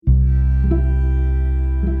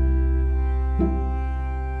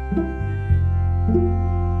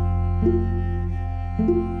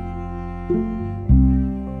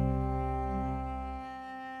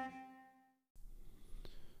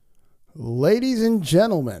Ladies and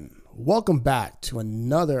gentlemen, welcome back to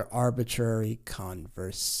another arbitrary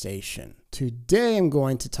conversation. Today I'm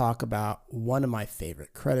going to talk about one of my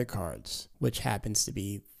favorite credit cards, which happens to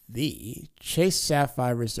be the Chase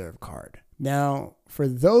Sapphire Reserve card. Now, for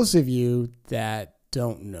those of you that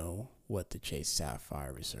don't know what the Chase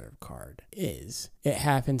Sapphire Reserve card is, it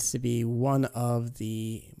happens to be one of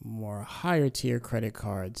the more higher tier credit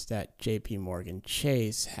cards that JP Morgan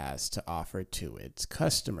Chase has to offer to its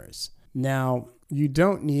customers. Now, you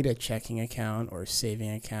don't need a checking account or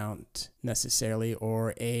saving account necessarily,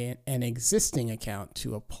 or an existing account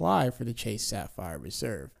to apply for the Chase Sapphire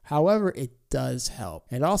Reserve. However, it does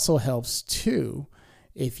help. It also helps too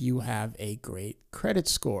if you have a great credit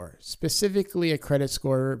score, specifically a credit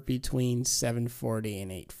score between 740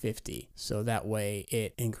 and 850. So that way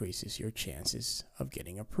it increases your chances of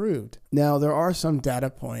getting approved. Now, there are some data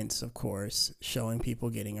points, of course, showing people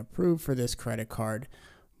getting approved for this credit card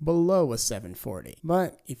below a 740.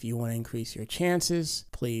 But if you want to increase your chances,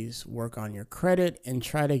 please work on your credit and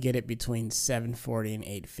try to get it between 740 and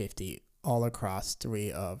 850 all across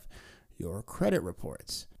three of your credit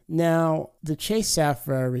reports. Now, the Chase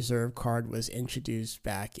Sapphire Reserve card was introduced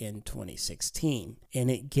back in 2016, and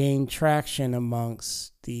it gained traction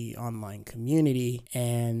amongst the online community,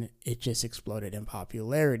 and it just exploded in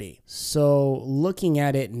popularity. So looking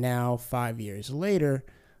at it now, 5 years later,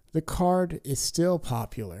 the card is still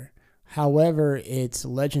popular. However, its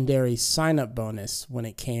legendary sign-up bonus when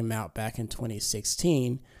it came out back in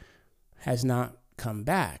 2016 has not come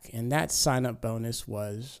back, and that sign-up bonus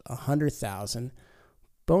was 100,000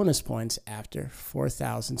 bonus points after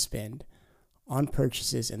 4,000 spent on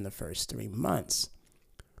purchases in the first 3 months.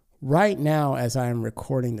 Right now, as I am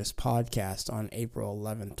recording this podcast on April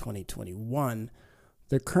 11, 2021,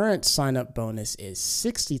 the current sign-up bonus is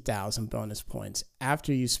 60,000 bonus points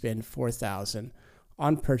after you spend 4,000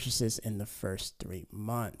 on purchases in the first 3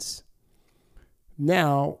 months.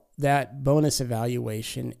 Now, that bonus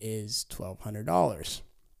evaluation is $1,200.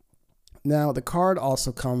 Now, the card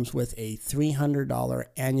also comes with a $300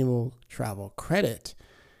 annual travel credit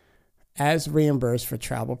as reimbursed for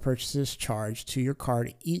travel purchases charged to your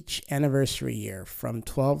card each anniversary year from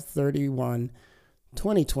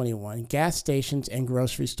 12/31/2021. Gas stations and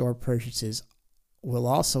grocery store purchases will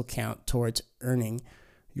also count towards earning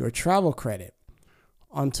your travel credit.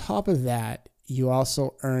 On top of that, you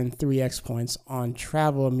also earn 3x points on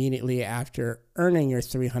travel immediately after earning your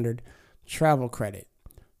 300 travel credit.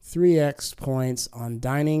 3x points on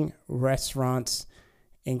dining, restaurants,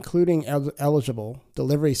 including eligible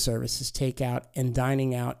delivery services, takeout, and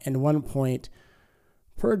dining out, and 1 point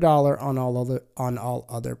per dollar on all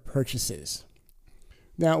other purchases.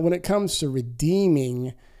 Now, when it comes to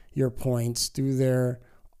redeeming your points through their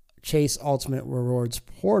Chase Ultimate Rewards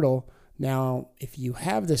portal, now, if you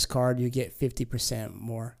have this card, you get 50%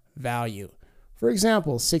 more value. For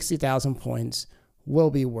example, 60,000 points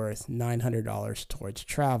will be worth $900 towards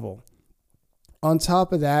travel. On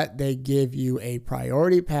top of that, they give you a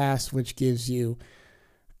priority pass, which gives you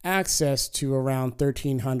access to around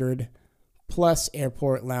 1,300 plus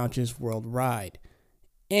airport lounges worldwide.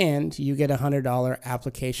 And you get a $100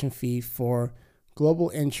 application fee for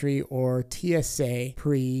global entry or TSA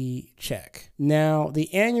pre-check. Now,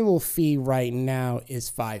 the annual fee right now is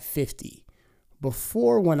 $550.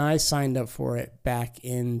 Before, when I signed up for it back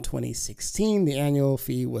in 2016, the annual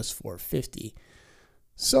fee was $450.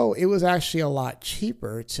 So it was actually a lot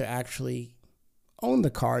cheaper to actually own the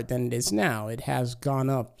card than it is now. It has gone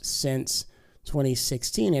up since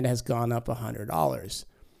 2016. It has gone up $100.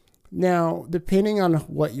 Now, depending on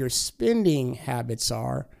what your spending habits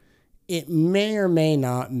are, it may or may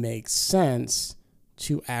not make sense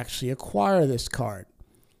to actually acquire this card.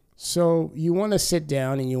 So you want to sit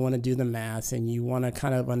down and you want to do the math and you want to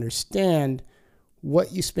kind of understand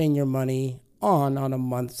what you spend your money on a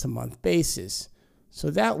month-to-month basis. So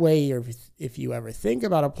that way, if you ever think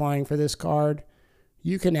about applying for this card,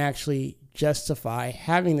 you can actually justify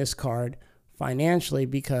having this card financially,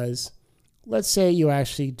 because let's say you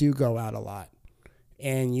actually do go out a lot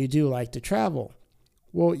and you do like to travel.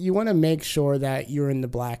 Well, you want to make sure that you're in the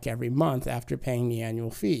black every month after paying the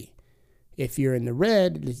annual fee. If you're in the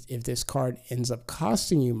red, if this card ends up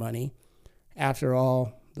costing you money, after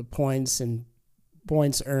all the points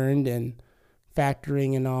earned and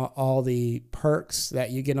factoring in all the perks that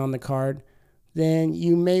you get on the card, then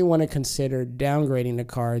you may want to consider downgrading the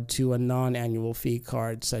card to a non-annual fee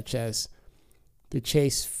card, such as the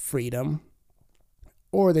Chase Freedom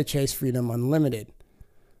or the Chase Freedom Unlimited.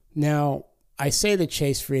 Now, I say the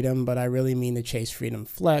Chase Freedom, but I really mean the Chase Freedom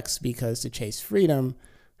Flex, because the Chase Freedom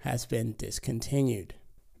has been discontinued.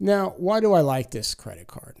 Now, why do I like this credit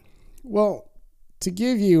card? Well, to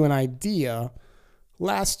give you an idea,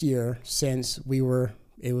 last year, since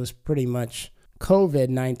it was pretty much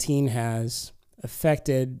COVID-19 has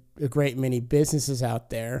affected a great many businesses out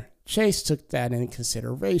there, Chase took that into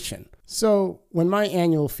consideration. So when my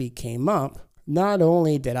annual fee came up, not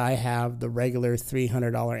only did I have the regular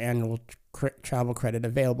 $300 annual travel credit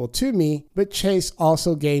available to me, but Chase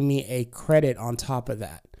also gave me a credit on top of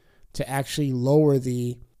that to actually lower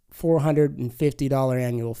the $450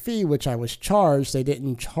 annual fee, which I was charged. They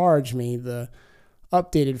didn't charge me the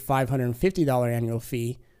updated $550 annual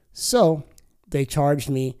fee. So they charged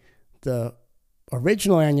me the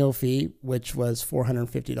original annual fee, which was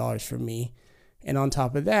 $450 for me. And on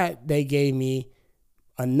top of that, they gave me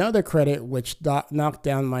another credit, which knocked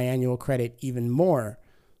down my annual credit even more.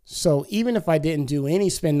 So even if I didn't do any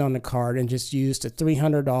spend on the card and just used a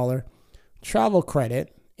 $300 travel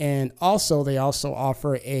credit, and also they also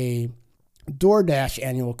offer a DoorDash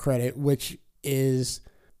annual credit, which is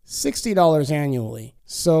 $60 annually.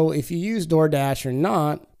 So if you use DoorDash or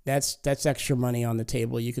not, that's extra money on the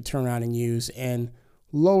table you could turn around and use and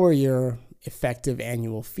lower your effective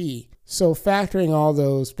annual fee. So factoring all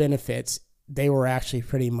those benefits, they were actually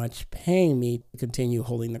pretty much paying me to continue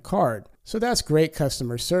holding the card. So that's great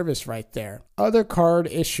customer service right there. Other card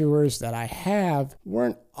issuers that I have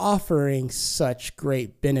weren't offering such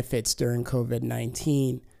great benefits during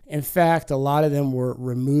COVID-19. In fact, a lot of them were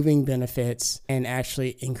removing benefits and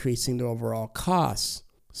actually increasing the overall costs.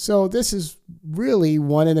 So this is really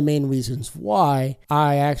one of the main reasons why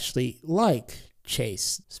I actually like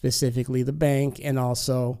Chase, specifically the bank, and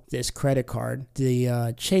also this credit card,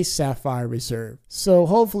 the Chase Sapphire Reserve. So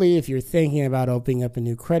hopefully if you're thinking about opening up a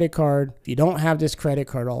new credit card, if you don't have this credit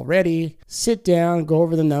card already, sit down, go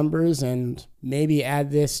over the numbers, and maybe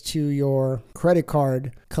add this to your credit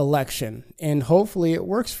card collection. And hopefully it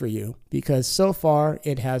works for you, because so far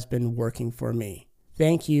it has been working for me.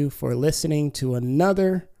 Thank you for listening to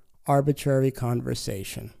another Arbitrary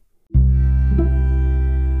Conversation.